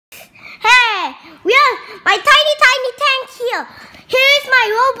we are my tiny tank here. Here is my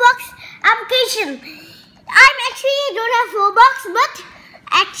Roblox application. I'm actually don't have Roblox, but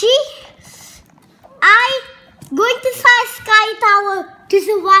actually I going to fly Sky Tower to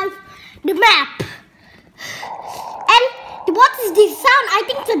survive the map. And what is this sound? I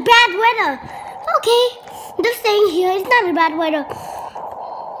think it's a bad weather. Okay, just staying here. It's not a bad weather.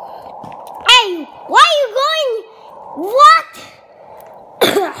 Hey, why are you going? What?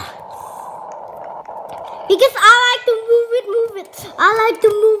 Because I like to move it. I like to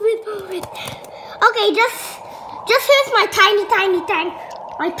move it. Okay, just here's my tiny tank.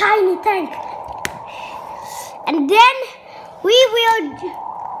 My tiny tank. And then we will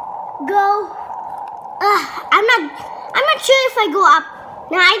go. I'm not sure if I go up.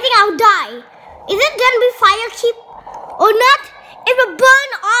 No, I think I'll die. Is it gonna be fire keep or not? It will burn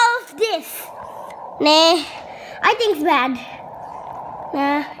all of this. Nah, I think it's bad.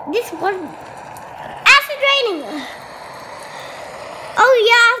 Nah, this one. Acid raining. Oh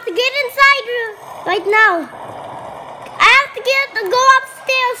yeah, I have to get inside right now. I have to go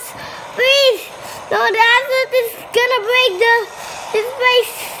upstairs. Please. No, the acid is gonna break this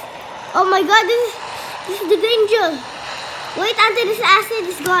place. Oh my god, this is the danger. Wait until this acid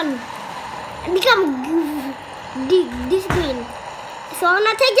is gone. And become this green. So I'm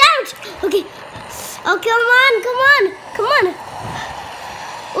gonna take damage. Okay. Oh, come on.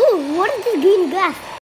 Ooh, what is this green grass?